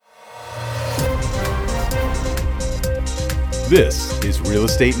This is Real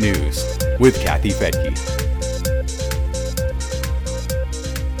Estate News with Kathy Fettke.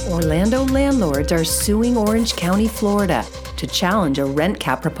 Orlando landlords are suing Orange County, Florida, to challenge a rent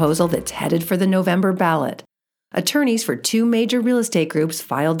cap proposal that's headed for the November ballot. Attorneys for two major real estate groups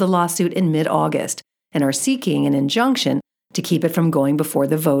filed the lawsuit in mid-August and are seeking an injunction to keep it from going before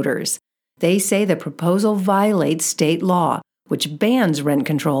the voters. They say the proposal violates state law, which bans rent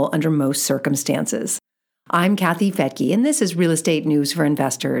control under most circumstances. I'm Kathy Fettke, and this is Real Estate News for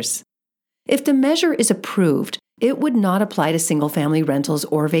Investors. If the measure is approved, it would not apply to single-family rentals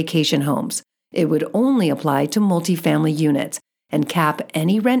or vacation homes. It would only apply to multifamily units and cap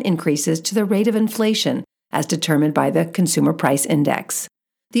any rent increases to the rate of inflation as determined by the Consumer Price Index.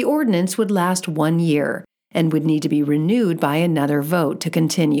 The ordinance would last 1 year and would need to be renewed by another vote to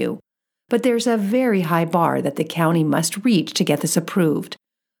continue. But there's a very high bar that the county must reach to get this approved.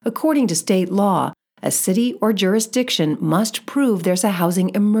 According to state law, a city or jurisdiction must prove there's a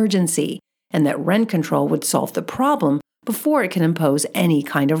housing emergency and that rent control would solve the problem before it can impose any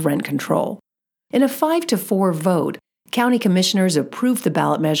kind of rent control. In a 5-4 vote, county commissioners approved the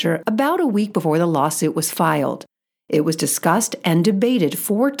ballot measure about a week before the lawsuit was filed. It was discussed and debated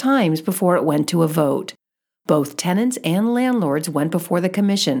 4 times before it went to a vote. Both tenants and landlords went before the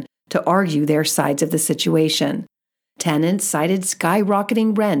commission to argue their sides of the situation. Tenants cited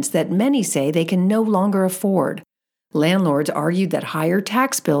skyrocketing rents that many say they can no longer afford. Landlords argued that higher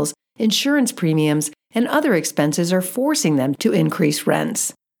tax bills, insurance premiums, and other expenses are forcing them to increase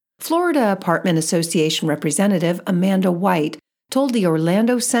rents. Florida Apartment Association representative Amanda White told the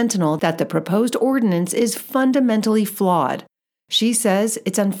Orlando Sentinel that the proposed ordinance is fundamentally flawed. She says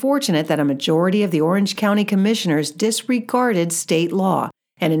it's unfortunate that a majority of the Orange County commissioners disregarded state law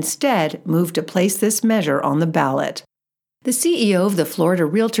and instead moved to place this measure on the ballot. The CEO of the Florida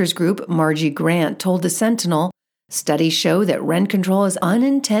Realtors Group, Margie Grant, told the Sentinel, "Studies show that rent control has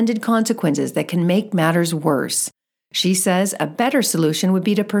unintended consequences that can make matters worse." She says a better solution would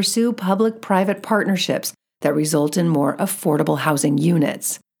be to pursue public-private partnerships that result in more affordable housing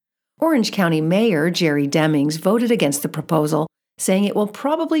units. Orange County Mayor Jerry Demings voted against the proposal, saying it will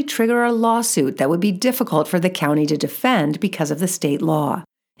probably trigger a lawsuit that would be difficult for the county to defend because of the state law.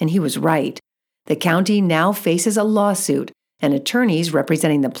 And he was right. The county now faces a lawsuit, and attorneys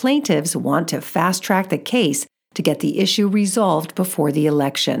representing the plaintiffs want to fast-track the case to get the issue resolved before the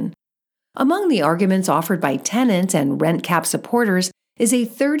election. Among the arguments offered by tenants and rent cap supporters is a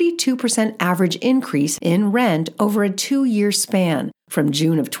 32% average increase in rent over a 2-year span, from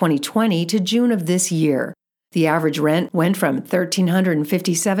June of 2020 to June of this year. The average rent went from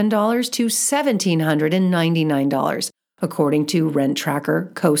 $1,357 to $1,799, according to rent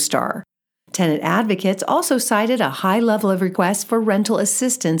tracker CoStar. Tenant advocates also cited a high level of requests for rental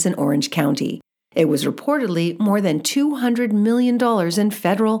assistance in Orange County. It was reportedly more than $200 million in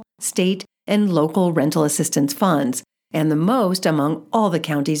federal, state, and local rental assistance funds, and the most among all the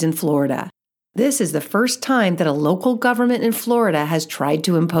counties in Florida. This is the first time that a local government in Florida has tried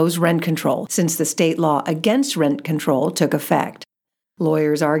to impose rent control since the state law against rent control took effect.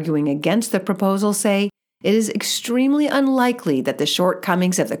 Lawyers arguing against the proposal say it is extremely unlikely that the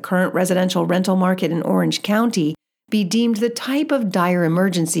shortcomings of the current residential rental market in Orange County be deemed the type of dire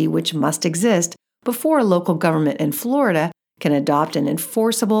emergency which must exist before a local government in Florida can adopt an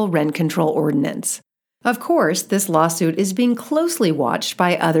enforceable rent control ordinance. Of course, this lawsuit is being closely watched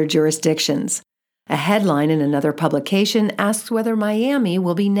by other jurisdictions. A headline in another publication asks whether Miami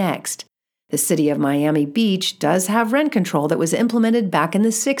will be next. The city of Miami Beach does have rent control that was implemented back in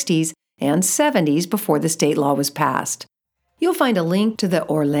the 60s and 70s before the state law was passed. You'll find a link to the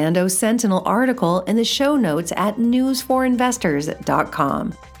Orlando Sentinel article in the show notes at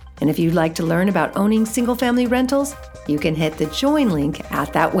newsforinvestors.com. And if you'd like to learn about owning single-family rentals, you can hit the join link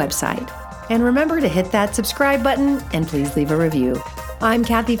at that website. And remember to hit that subscribe button and please leave a review. I'm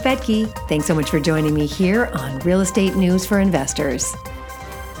Kathy Fettke. Thanks so much for joining me here on Real Estate News for Investors.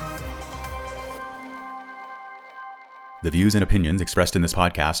 The views and opinions expressed in this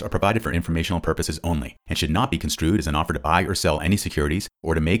podcast are provided for informational purposes only and should not be construed as an offer to buy or sell any securities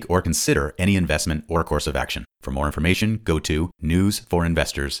or to make or consider any investment or course of action. For more information, go to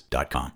newsforinvestors.com.